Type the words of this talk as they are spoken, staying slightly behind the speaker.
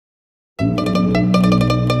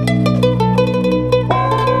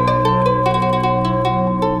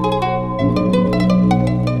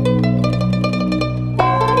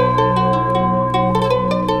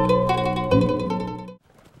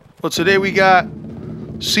Well, today we got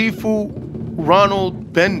Sifu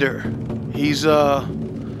Ronald Bender. He's a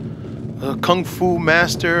kung fu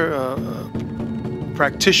master, a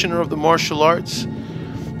practitioner of the martial arts,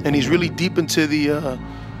 and he's really deep into the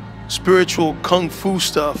spiritual kung fu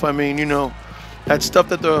stuff. I mean, you know, that stuff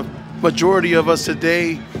that the majority of us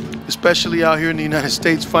today, especially out here in the United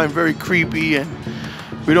States, find very creepy and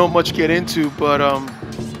we don't much get into, but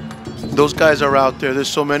those guys are out there. There's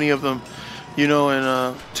so many of them, you know,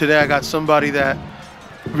 and today I got somebody that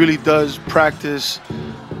really does practice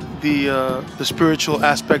the spiritual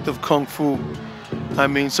aspect of kung fu. I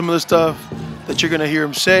mean, some of the stuff that you're gonna hear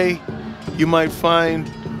him say, you might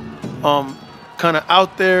find kind of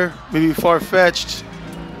out there, maybe far-fetched.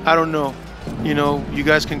 I don't know. You know, you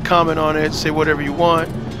guys can comment on it, say whatever you want.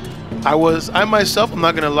 I myself, I'm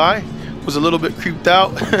not gonna lie, was a little bit creeped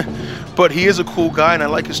out, but he is a cool guy, and I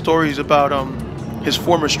like his stories about his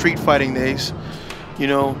former street fighting days. You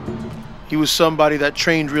know, he was somebody that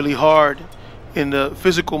trained really hard in the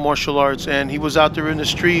physical martial arts, and he was out there in the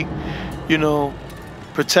street, you know,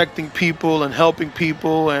 protecting people and helping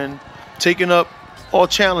people and taking up all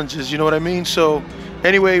challenges, you know what I mean? So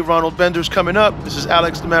anyway, Ronald Bender's coming up. This is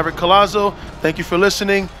Alex the Maverick Collazo. Thank you for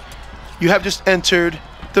listening. You have just entered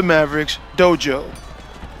the Mavericks Dojo.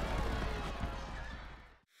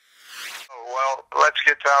 Well, let's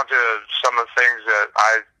get down to some of the things that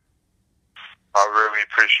I really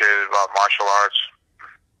appreciated about martial arts.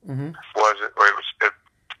 It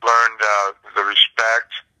learned the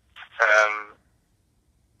respect, and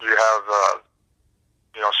you have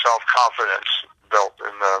self-confidence built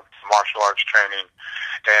in the martial arts training,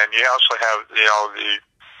 and you also have the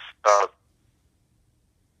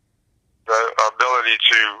ability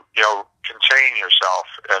to contain yourself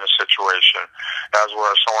in a situation, as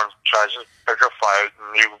where someone tries to pick a fight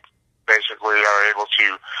and you basically are able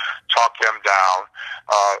to talk them down.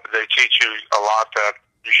 They teach you a lot that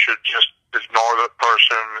you should just ignore the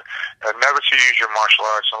person and never to use your martial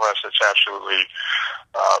arts unless it's absolutely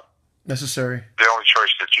necessary, the only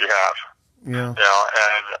choice that you have. Yeah. You know,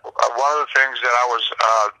 and one of the things that I was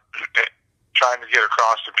trying to get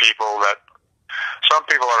across to people that some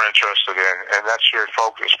people are interested in, and that's your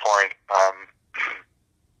focus point.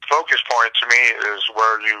 Focus point to me is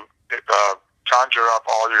where you conjure up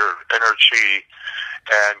all your inner chi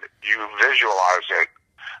and you visualize it.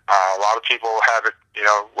 A lot of people have it,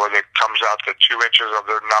 where it comes out to 2 inches of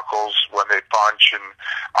their knuckles when they punch and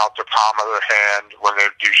out the palm of their hand when they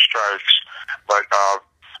do strikes. But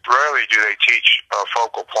rarely do they teach a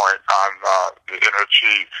focal point on the inner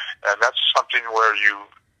chi. And that's something where you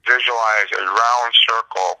visualize a round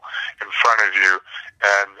circle in front of you,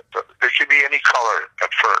 and it could be any color at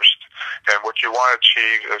first. And what you want to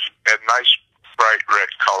achieve is a nice bright red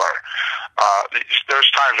color. There's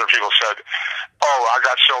times where people said, "Oh, I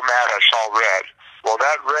got so mad I saw red." Well,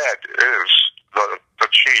 that red is the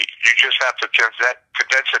chi. You just have to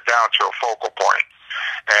condense it down to a focal point.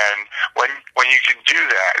 And when you can do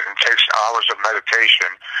that, and it takes hours of meditation,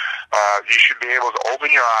 you should be able to open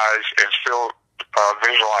your eyes and still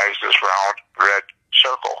visualize this round red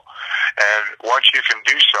circle. And once you can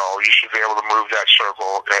do so, you should be able to move that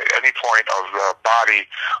circle at any point of the body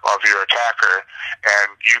of your attacker, and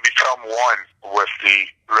you become one with the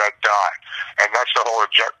red dot. And that's the whole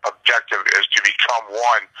objective, is to become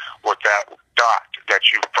one with that dot that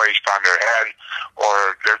you've placed on their head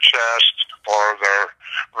or their chest or their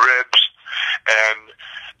ribs. And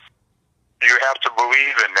you have to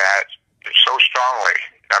believe in that so strongly.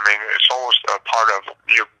 I mean, it's almost a part of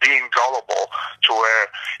you being gullible to where,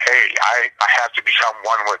 hey, I have to become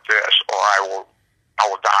one with this, or I will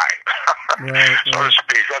die, right, so to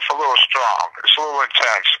speak. That's a little strong. It's a little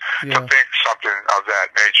intense to think something of that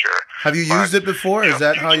nature. Have you used it before? Is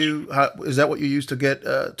that is that what you used to get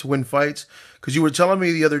to win fights? Because you were telling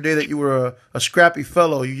me the other day that you were a scrappy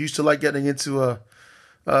fellow. You used to like getting into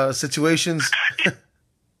situations.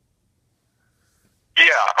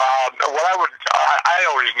 I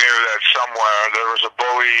always knew that somewhere there was a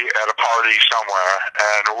bully at a party somewhere,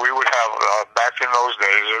 and we would have, back in those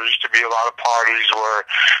days, there used to be a lot of parties where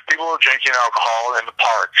people were drinking alcohol in the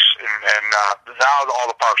parks, and now all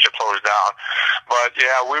the parks are closed down. But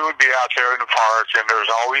yeah, we would be out there in the park, and there was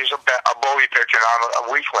always a bully picking on a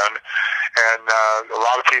weakling, and a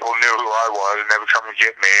lot of people knew who I was, and they would come and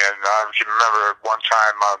get me. And I can remember one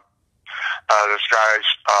time this guy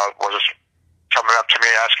was coming up to me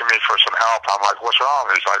asking me for some help. I'm like, "What's wrong?"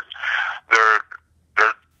 He's like,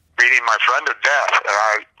 they're beating my friend to death. And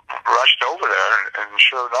I rushed over there, and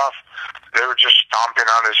sure enough, they were just stomping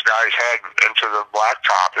on this guy's head into the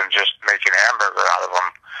blacktop and just making hamburger out of him.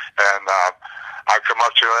 And I come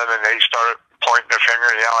up to him, and they started pointing their finger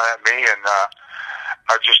and yelling at me, and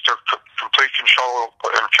I just took complete control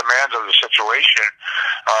and command of the situation.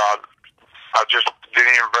 I just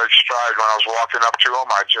didn't even break stride. When I was walking up to him,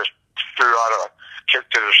 I just threw out a kick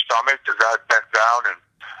to the stomach. The guy bent down and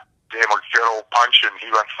gave him a good old punch, and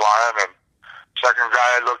he went flying. And second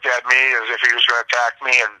guy looked at me as if he was going to attack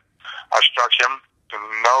me, and I struck him in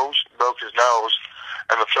the nose, broke his nose.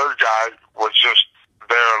 And the third guy was just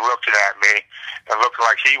there looking at me and looking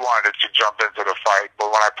like he wanted to jump into the fight.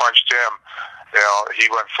 But when I punched him,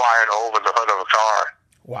 he went flying over the hood of a car.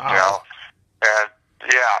 Wow. And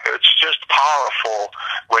yeah, it's just powerful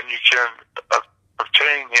when you can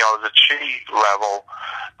obtain, the chi level,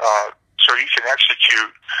 so you can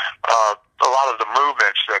execute a lot of the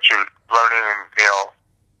movements that you're learning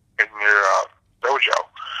in your dojo.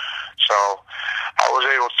 So I was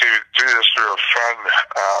able to do this through a friend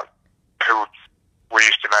who we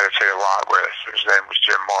used to meditate a lot with. His name was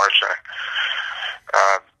Jim Morrison.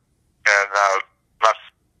 And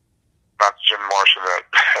not Jim Morrison that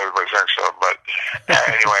everybody thinks of, but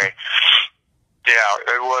anyway, yeah,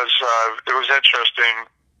 it was interesting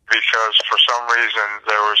because for some reason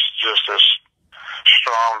there was just this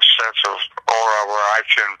strong sense of aura where I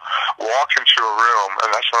can walk into a room, and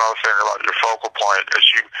that's another thing about your focal point is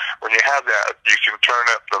when you have that, you can turn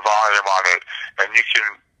up the volume on it, and you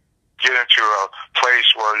can get into a place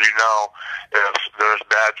where if there's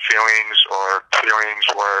bad feelings or feelings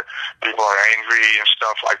where people are angry and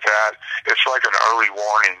stuff like that. It's like an early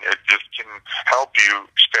warning. It just can help you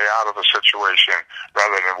stay out of a situation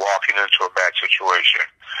rather than walking into a bad situation.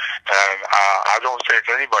 And I don't think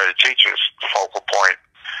anybody teaches focal point.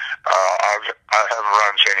 I haven't run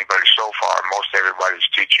into anybody so far. Most everybody's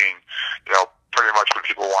teaching, pretty much what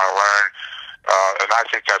people want to learn, and I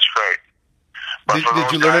think that's great. Did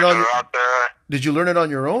you learn it on? Did you learn it on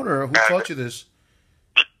your own, or who taught you this?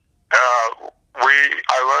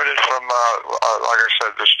 I learned it from, like I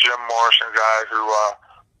said, this Jim Morrison guy who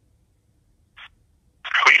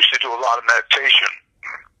used to do a lot of meditation.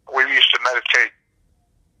 We used to meditate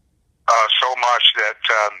so much that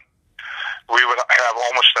we would have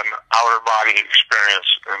almost an outer body experience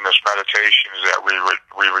in this meditations that we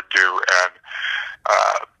would do, and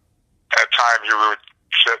at times we would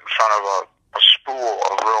sit in front of a spool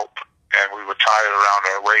of rope, and we would tie it around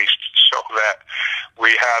our waist so that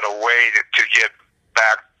we had a way to get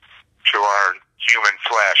back to our human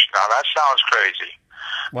flesh. Now that sounds crazy,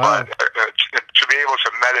 wow. But to be able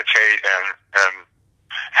to meditate and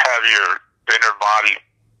have your inner body,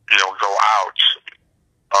 go out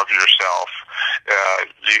of yourself,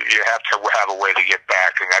 you have to have a way to get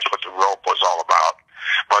back, and that's what the rope was all about.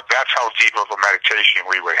 But that's how deep of a meditation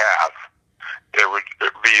we would have. It would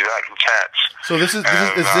be that intense. So is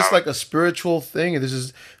this like a spiritual thing? This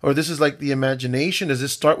is like the imagination? Does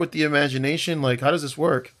this start with the imagination? Like, how does this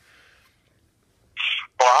work?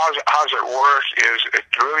 Well, how's it work is it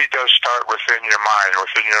really does start within your mind,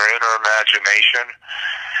 within your inner imagination,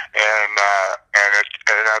 and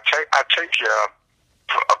I take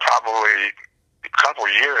probably a couple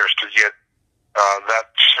years to get that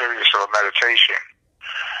serious of a meditation,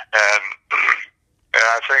 and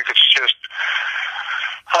I think it's just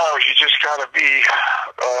you just got to be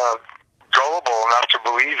gullible enough to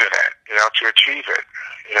believe in it, to achieve it.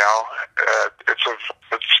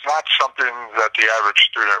 It's not something that the average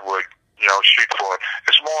student would, shoot for.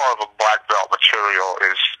 It's more of a black belt material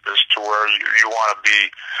is to where you want to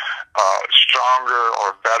be stronger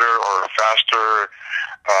or better or faster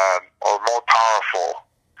or more powerful.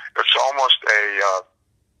 It's almost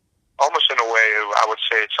in a way, I would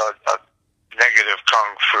say it's a negative kung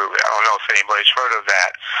fu. I don't know if anybody's heard of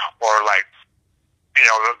that, or like, the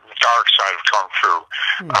dark side of kung fu,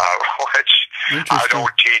 which I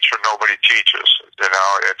don't teach or nobody teaches.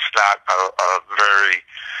 It's not a very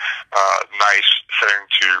nice thing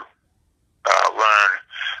to learn,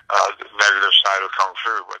 the negative side of kung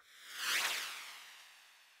fu, but